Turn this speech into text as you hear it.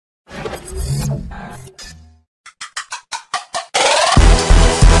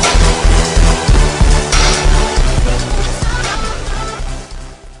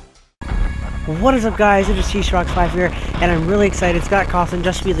What is up, guys? It is TDCROX 5 here, and I'm really excited. Scott Cawthon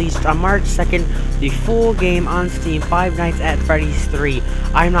just released on March 2nd the full game on Steam, Five Nights at Freddy's 3.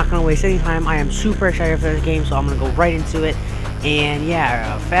 I'm not going to waste any time. I am super excited for this game, so I'm going to go right into it. And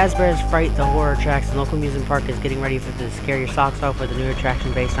yeah, Fazbear's Fright, the horror attraction, local amusement park is getting ready for to scare your socks off with a new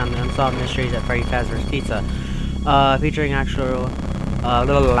attraction based on the unsolved mysteries at Freddy Fazbear's Pizza. Featuring actual, that's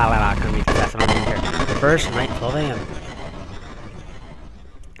what I'm here. First night, 12 a.m.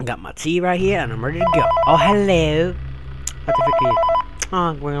 I got my tea right here, and I'm ready to go. Oh, hello. What the frick are you?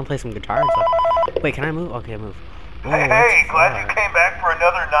 Oh, we're gonna play some guitar and stuff. Wait, can I move? Okay, move. Whoa, hey, glad you came back for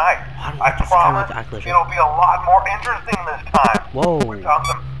another night. I promise it'll be a lot more interesting this time. Whoa. We found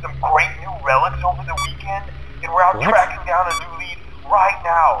some great new relics over the weekend, and we're out tracking down a new lead right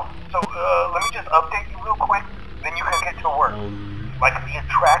now. So, let me just update you real quick, then you can get to work. Like, the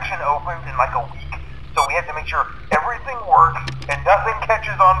attraction opens in like a week. So we have to make sure everything works and nothing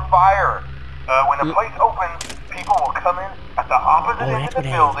catches on fire. When the place opens, people will come in at the opposite end of the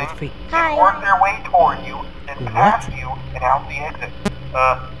building and work their way toward you and past you and out the exit.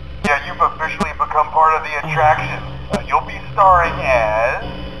 Yeah, you've officially become part of the attraction. You'll be starring as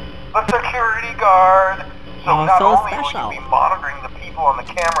the security guard. So not only will you be monitoring the people on the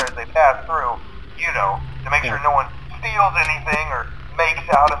camera as they pass through, you know, to make sure no one steals anything or makes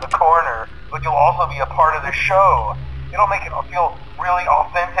out in the corner, but you'll also be a part of the show. It'll make it feel really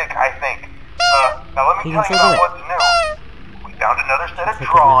authentic, I think. Now let me tell you about what's new. We found another set of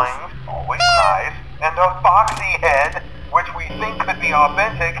drawings, always nice, and a foxy head, which we think could be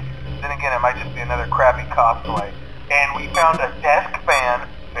authentic. Then again, it might just be another crappy cosplay. And we found a desk fan,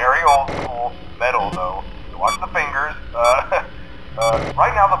 very old school, metal though. So watch the fingers.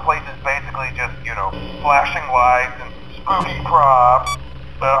 Right now the place is basically just, you know, flashing lights and spooky props.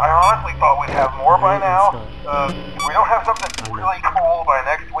 I honestly thought we'd have more by now. If we don't have something really cool by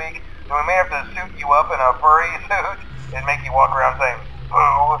next week, then we may have to suit you up in a furry suit and make you walk around saying,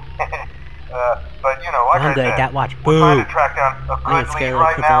 boo. But, you know, like I said, we're trying to track down a good lead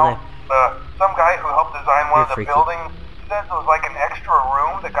right now. Some guy who helped design one of the buildings says it was like an extra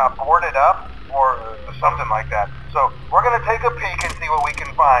room that got boarded up, or something like that. So, we're going to take a peek and see what we can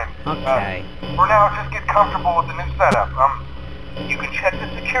find. Okay. For now, just get comfortable with the new setup. You can check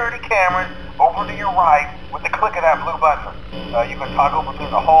the security cameras over to your right with the click of that blue button. You can toggle between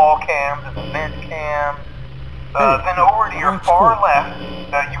the hall cams and the vent cams. Then over to your far left,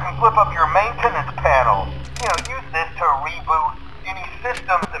 you can flip up your maintenance panel. You know, use this to reboot any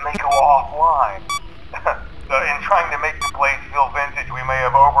systems that may go offline. In trying to make the place feel vintage, we may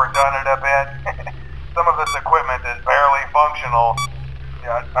have overdone it a bit. Some of this equipment is barely functional.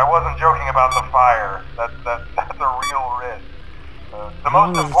 Yeah, I wasn't joking about the fire. That's a real risk. The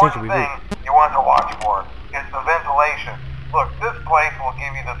most important thing you want to watch for is the ventilation. Look, this place will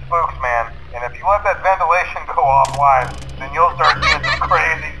give you the spooks, man, and if you let that ventilation go offline, then you'll start seeing some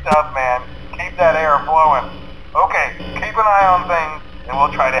crazy stuff, man. Keep that air flowing. Okay, keep an eye on things, and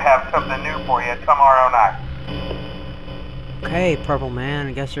we'll try to have something new for you tomorrow night. Okay, Purple Man,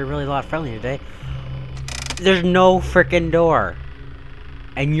 I guess you're really a lot friendly today. There's no frickin' door.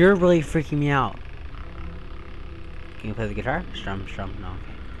 And you're really freaking me out. Can you play the guitar? Strum, no,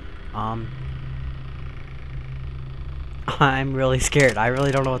 okay. I'm really scared. I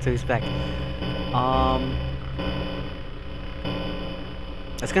really don't know what to expect.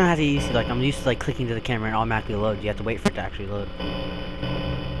 It's gonna have to use, like, I'm used to, like, clicking to the camera and automatically load. You have to wait for it to actually load.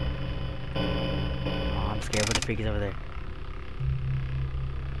 Oh, I'm scared what the freak is over there.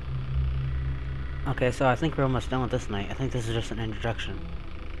 Okay, so I think we're almost done with this night. I think this is just an introduction.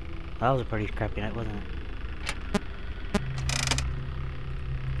 That was a pretty crappy night, wasn't it?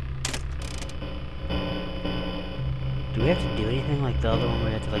 Do we have to do anything like the other one where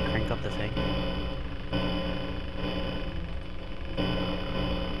we have to, like, crank up the thing?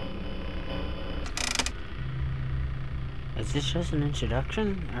 Is this just an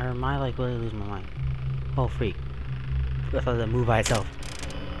introduction? Or am I, like, really losing my mind? Oh, freak. I thought that moved by itself.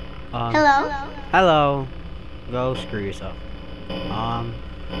 Hello? Hello. Go screw yourself.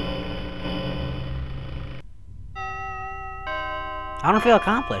 I don't feel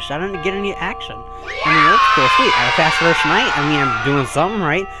accomplished. I don't get any action. I mean, it looks cool, sweet. I passed the first night. I mean, I'm doing something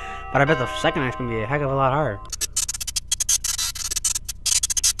right. But I bet the second night's gonna be a heck of a lot harder.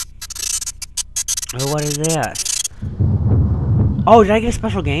 Oh, what is this? Oh, did I get a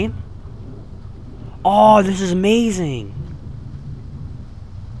special game? Oh, this is amazing.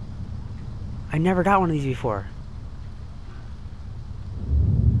 I never got one of these before.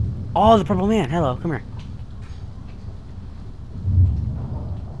 Oh, the Purple Man. Hello, come here.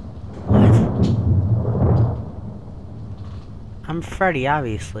 What? I'm Freddy,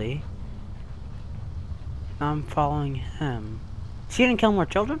 obviously. I'm following him. So you didn't kill more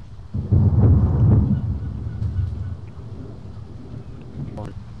children?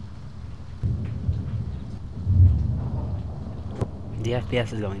 The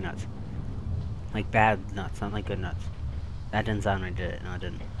FPS is going nuts. Like bad nuts, not like good nuts. That didn't sound right, did it? No, it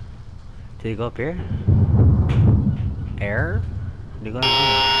didn't. Did he go up here? Error? Did he go down here?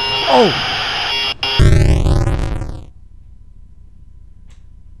 Oh!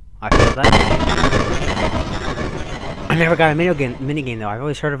 I failed that. I never got a minigame though. I've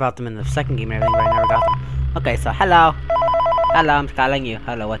always heard about them in the second game and everything, but I never got them. Okay, so hello. Hello, I'm calling you.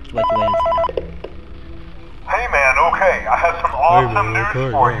 Hello, what you waiting to say now? Hey man, okay, I have some awesome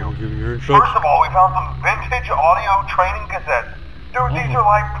news for you. First of all, we found some vintage audio training cassettes. Dude, these are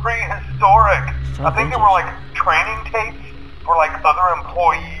like prehistoric. I think they were like training tapes for like other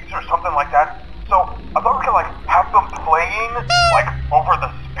employees or something like that. So I thought we could like have them playing like over the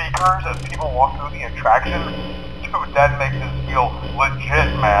speakers as people walk through the attraction. Dude, that makes us feel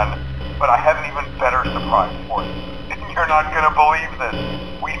legit, man. But I have an even better surprise for you. You're not gonna believe this.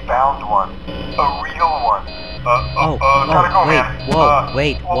 We found one. A real one. Gotta go, man.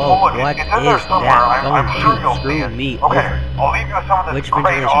 Wait, look, what it's is in there somewhere. that I'm sure you'll see screw it. me Okay, over? I'll leave you with some of this Which great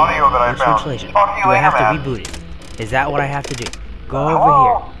ventilation? audio that I Which found. ventilation? Talk to you Do I later, have to man. reboot it? Is that what I have to do? Go over Hello?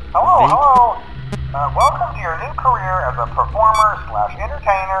 here. Hello? Welcome to your new career as a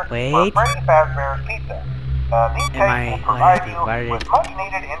performer/entertainer for Freddy Fazbear's Pizza. These tapes will provide you with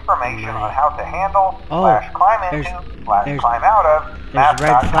much-needed information on how to handle, /climb into, /climb out of, there's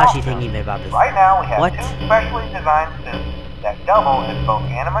red flashy thingy about this. Right now we have two specially designed suits that double as both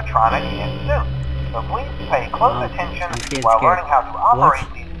animatronic and suit. So please pay close attention while learning how to operate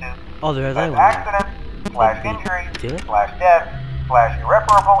these suits. Accidents, /injury, /death,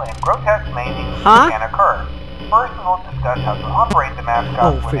 /irreparable and grotesque maiming can occur. First, we will discuss how to operate the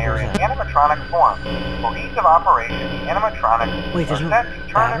mascots when they are in animatronic form. For ease of operation, the animatronics are set to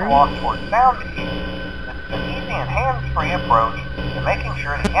turn and walk towards sound cues. This is an easy and hands-free approach to making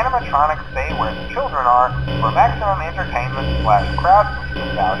sure the animatronics stay where the children are for maximum entertainment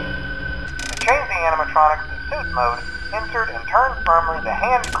 /crowd-pleasing value. To change the animatronics to suit mode, insert and turn firmly the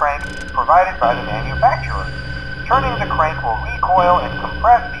hand crank provided by the manufacturer. Turning the crank will recoil and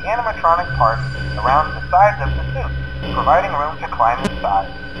compress the animatronic parts around the sides of the suit, providing room to climb inside.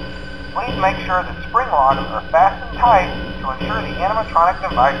 Please make sure the spring locks are fastened tight to ensure the animatronic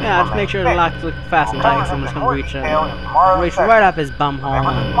device let's make sure the locks look fast and tight so someone's gonna reach right up his bum hole.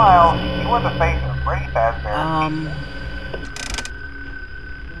 Remember to smile, you are the face of Freddy Fazbear.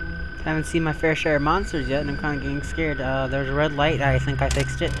 Haven't seen my fair share of monsters yet and I'm kinda getting scared. There's a red light, I think I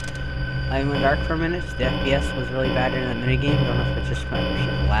fixed it. I went dark for a minute. The FPS was really bad during that minigame. Don't know if it's just my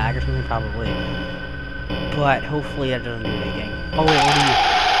lag or something, probably. But hopefully that doesn't do it again. Oh wait, what are you?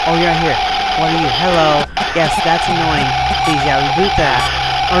 Oh, you're not here. What are you? Hello. Yes, that's annoying. Please, yeah, reboot that.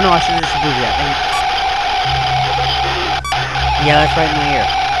 Oh no, I shouldn't just reboot that. Yeah, that's right in my ear.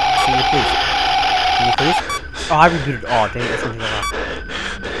 Can you please? Can you please? Oh, I rebooted. Oh, dang, that's something wrong.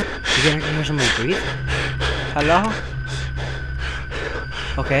 You gonna hear somebody breathe? Hello?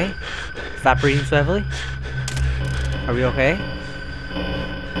 Okay. Stop breathing so heavily. Are we okay?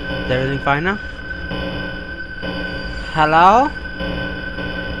 Is everything fine now? Hello?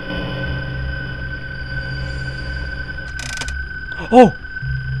 Oh!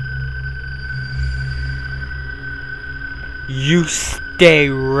 You stay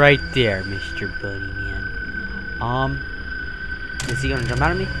right there, Mr. Bunny Man. Is he gonna jump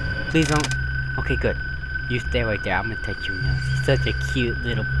out at me? Please don't. Okay, good. You stay right there. I'm gonna touch your nose. He's such a cute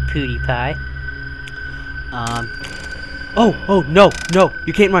little pootie pie. Oh, no,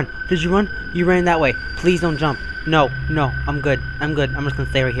 you can't run. Did you run? You ran that way. Please don't jump. No, I'm good. I'm just gonna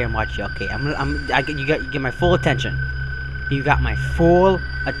stay right here and watch you. Okay, you get my full attention. You got my full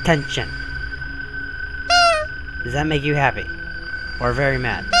attention. Does that make you happy? Or very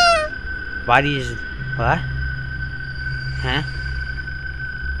mad? Why do you just... What? Huh?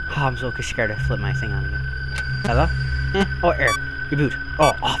 Oh, I'm so scared to flip my thing on again. Hello? Oh, air. Reboot.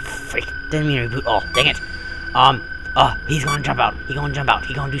 Oh, freak. Didn't mean to reboot. Oh, dang it. He's gonna jump out. He's gonna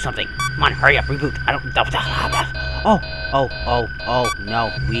do something. Come on, hurry up, reboot. Oh,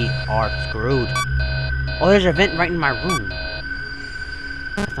 no. We are screwed. Oh, there's a vent right in my room.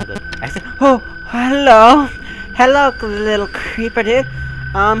 That's not good. Oh, hello. Hello, little creeper dude.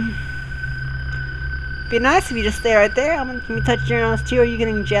 Be nice if you just stay right there. Can we touch your nose too? Are you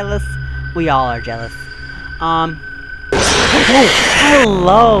getting jealous? We all are jealous. Oh,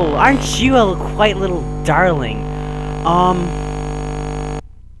 hello! Aren't you a quite little darling?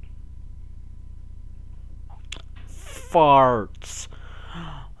 Farts.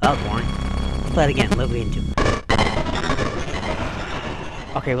 That was boring. Let's play it again. What are we into?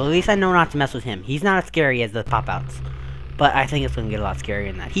 Okay, well at least I know not to mess with him. He's not as scary as the pop-outs. But I think it's gonna get a lot scarier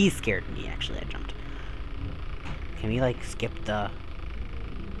than that. He's scared me, actually. I jumped. Can we, like, skip the...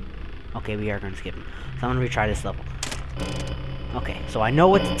 Okay, we are gonna skip him. So I'm gonna retry this level. Okay, so I know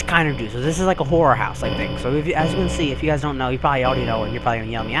what to kind of do. So this is like a horror house, I think. So if you, as you can see, if you guys don't know, you probably already know, and you're probably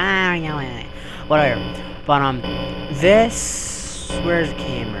gonna yell at me, whatever. But this, where's the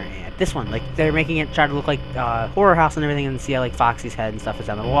camera at? This one, like they're making it try to look like horror house and everything, and see how like Foxy's head and stuff is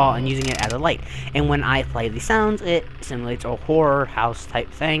on the wall, and using it as a light. And when I play the sounds, it simulates a horror house type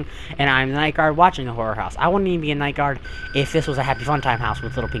thing. And I'm the night guard watching a horror house. I wouldn't even be a night guard if this was a happy fun time house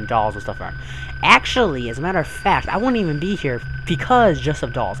with little pink dolls and stuff around. Actually, as a matter of fact, I wouldn't even be here because just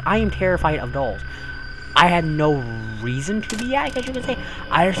of dolls. I am terrified of dolls. I had no reason to be, I guess you could say.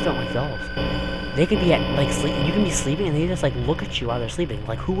 I just don't like dolls. They could be at, like, sleep. You can be sleeping and they just, like, look at you while they're sleeping.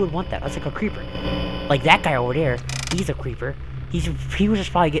 Like, who would want that? That's like a creeper. Like, that guy over there, he's a creeper. He was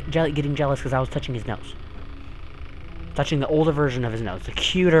just probably getting jealous because I was touching his nose. Touching the older version of his nose. The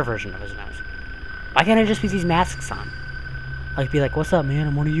cuter version of his nose. Why can't I just put these masks on? Like, be like, what's up, man?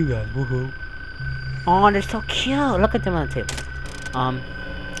 I'm one of you guys. Woohoo. Oh, they're so cute. Look at them on the table.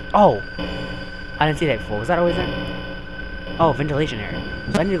 Oh. I didn't see that before. Was that always there? Oh, ventilation area.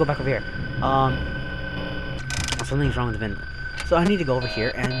 So I need to go back over here. Something's wrong with the vent. So I need to go over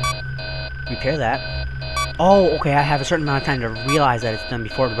here and repair that. Oh, okay, I have a certain amount of time to realize that it's done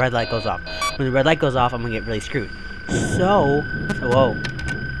before the red light goes off. When the red light goes off, I'm gonna get really screwed. So whoa.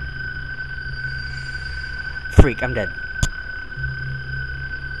 Freak, I'm dead.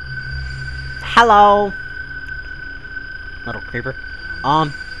 Hello! Little creeper.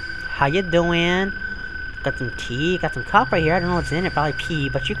 How you doing? Got some tea, got some cup right here. I don't know what's in it, probably pee,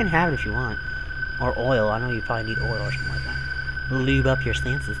 but you can have it if you want. Or oil, I know you probably need oil or something like that. Lube up your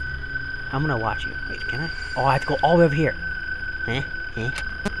stances. I'm gonna watch you. Wait, can I? Oh, I have to go all the way over here. Okay, I'm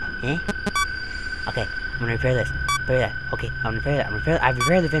gonna repair this. Repair that. Okay, I'm gonna repair that. I've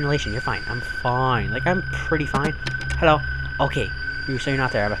repaired the ventilation, you're fine. I'm fine. Like, I'm pretty fine. Hello. Okay, so you're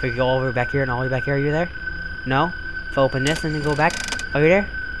not there. If I go all the way back here and all the way back here, are you there? No? If I open this and then go back, are you there?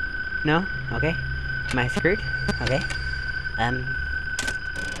 No? Okay. Am I screwed? Okay. Anything?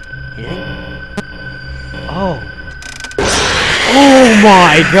 Oh. Oh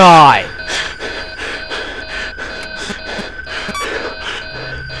my god!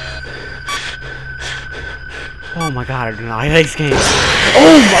 Oh my god, I do not like this game.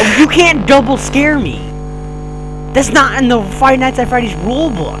 Oh, you can't double scare me! That's not in the Five Nights at Freddy's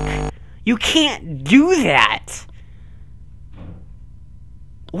rulebook! You can't do that!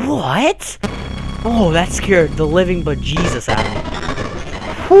 What? Oh, that scared the living bejesus out of me.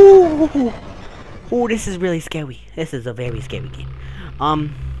 Ooh. Oh, this is really scary. This is a very scary game.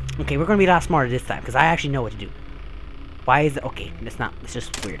 Okay, we're gonna be a lot smarter this time, because I actually know what to do. Why is it? Okay, it's not, it's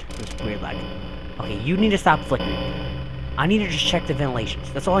just weird. It's weird lag. Okay, you need to stop flickering. I need to just check the ventilations.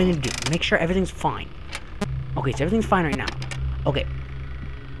 That's all I need to do. Make sure everything's fine. Okay, so everything's fine right now. Okay.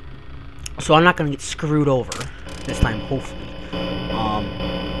 So I'm not gonna get screwed over this time, hopefully.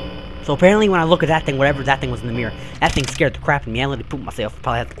 So apparently when I look at that thing, whatever that thing was in the mirror, that thing scared the crap out of me. I literally pooped myself.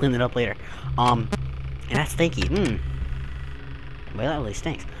 Probably have to clean it up later. And that's stinky. Well, that really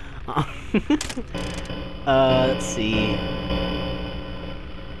stinks. Let's see.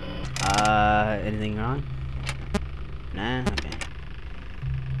 Anything wrong? Nah, okay.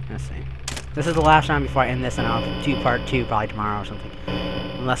 Let's see. This is the last time before I end this, and I'll do part 2 probably tomorrow or something.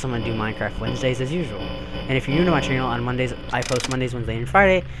 Unless I'm gonna do Minecraft Wednesdays as usual. And if you're new to my channel, on Mondays, I post Mondays, Wednesday, and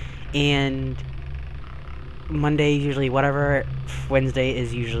Friday. And Monday usually whatever, Wednesday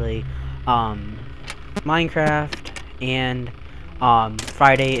is usually Minecraft, and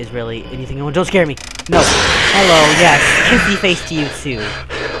Friday is really anything. Oh, don't scare me. No. Hello, yes. Kissy face to you too.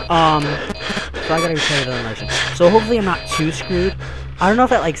 So I gotta replay the emotion. So hopefully I'm not too screwed. I don't know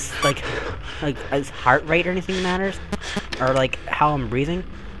if that like as heart rate or anything matters, or like how I'm breathing,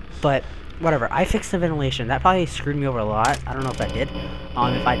 but whatever. I fixed the ventilation. That probably screwed me over a lot. I don't know if that did.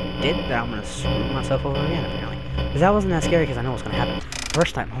 If I did, then I'm gonna screw myself over again apparently. Because that wasn't that scary because I know what's gonna happen.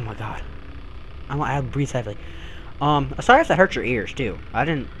 First time, oh my god. I breathe heavily. Sorry if that hurts your ears too. I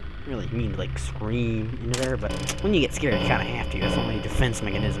didn't really mean to like scream into there, but when you get scared, you kind of have to. That's the only defense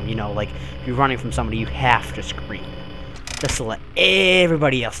mechanism. You know, like if you're running from somebody, you have to scream, just to let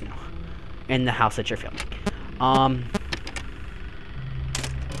everybody else know in the house that you're filming.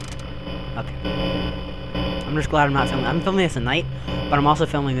 Okay. I'm just glad I'm not filming. I'm filming this at night, but I'm also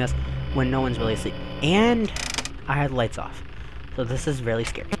filming this when no one's really asleep. And I had the lights off, so this is really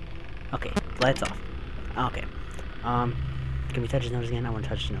scary. Okay, lights off. Okay. Can we touch his nose again? I want to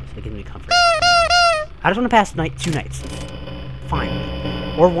touch his nose. It gives me comfort. I just want to pass 2 nights. It's fine.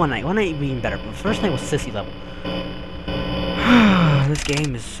 Or 1 night. 1 night would be even better. But the first night was sissy level. This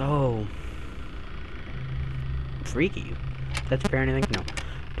game is so freaky. That's fair anything? No.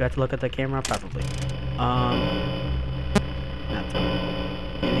 Do I have to look at the camera? Probably. Not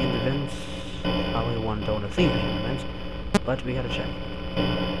anything in the vents. Probably one don't want to see anything in the vents. But we gotta check.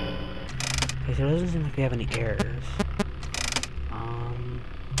 Okay, so it doesn't seem like we have any errors.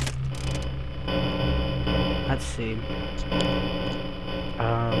 Let's see.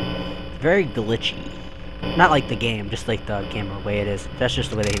 Very glitchy. Not like the game, just like the camera way it is. That's just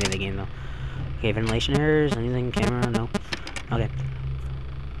the way they made the game, though. Okay, ventilation errors, anything, camera, no. Okay.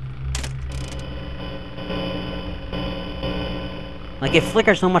 Like, it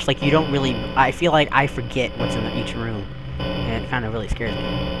flickers so much, like, you don't really... I feel like I forget what's in each room. And it kind of really scares me.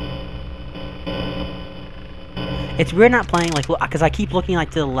 It's weird not playing, like, because I keep looking,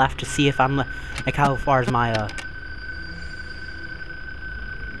 like, to the left to see if I'm, like, how far is my,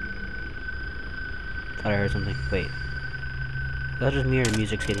 thought I heard something. Wait. That's just me or the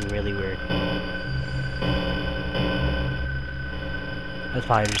music's getting really weird. That's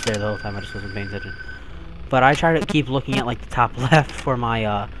probably just there the whole time, I just wasn't paying attention. But I try to keep looking at, like, the top left for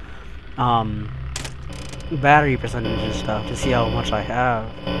my, battery percentage and stuff to see how much I have.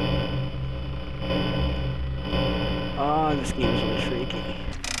 Oh, this game is really freaky.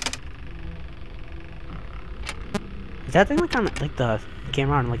 Is that thing like on like the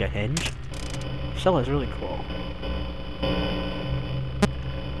camera on like a hinge? So it's really cool.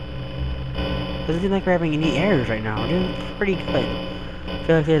 Doesn't seem like we're having any errors right now. We're doing pretty good. I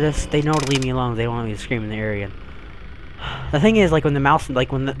feel like they know to leave me alone. They don't want me to scream in the area. The thing is, like when the mouse,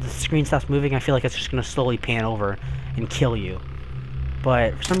 like when the screen stops moving, I feel like it's just gonna slowly pan over and kill you.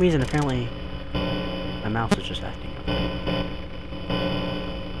 But for some reason, apparently, my mouse is just acting up.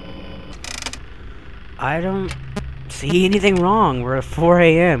 I don't see anything wrong. We're at 4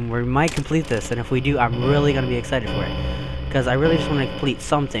 AM. We might complete this, and if we do, I'm really gonna be excited for it. Because I really just want to complete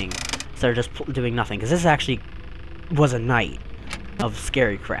something instead of just doing nothing. Because this actually was a night of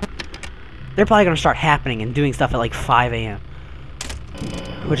scary crap. They're probably gonna start happening and doing stuff at like 5 AM.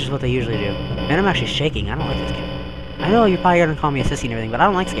 Which is what they usually do. And I'm actually shaking. I don't like this game. I know you're probably gonna call me a sissy and everything, but I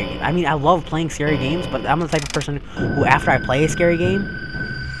don't like scary games. I mean, I love playing scary games, but I'm the type of person who, after I play a scary game...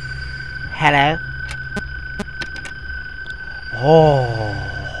 Hello? Oh...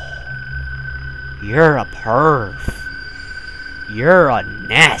 You're a perv. You're a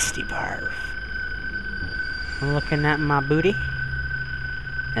nasty perv. Looking at my booty?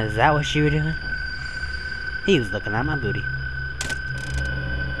 Is that what you were doing? He was looking at my booty.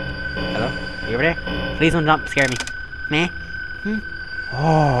 Hello? Are you over there? Please don't jump, scare me. Meh?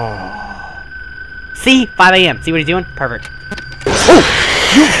 Oh. See? 5 AM. See what he's doing? Perfect. Oh!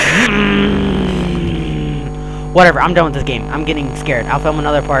 Whatever, I'm done with this game. I'm getting scared. I'll film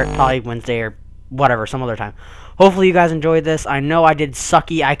another part probably Wednesday or whatever, some other time. Hopefully you guys enjoyed this. I know I did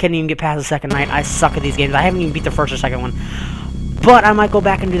sucky. I couldn't even get past the second night. I suck at these games. I haven't even beat the first or second one. But I might go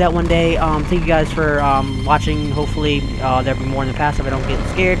back and do that one day. Thank you guys for watching. Hopefully there'll be more in the past if I don't get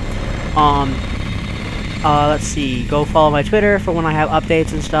scared. Let's see. Go follow my Twitter for when I have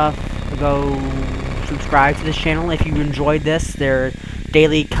updates and stuff. Go subscribe to this channel if you enjoyed this. They're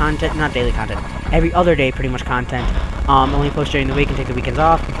daily content, not daily content, every other day pretty much content. Only post during the week and take the weekends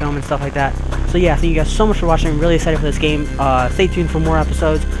off and film and stuff like that. So yeah, thank you guys so much for watching. I'm really excited for this game. Stay tuned for more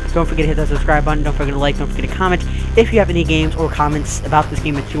episodes. Don't forget to hit that subscribe button. Don't forget to like. Don't forget to comment if you have any games or comments about this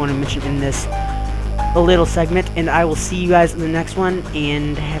game that you want to mention in this little segment. And I will see you guys in the next one.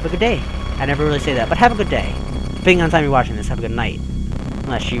 And have a good day. I never really say that, but have a good day. Depending on the time you're watching this, have a good night.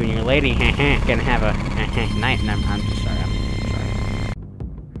 Unless you and your lady gonna have a night. And I'm just sorry.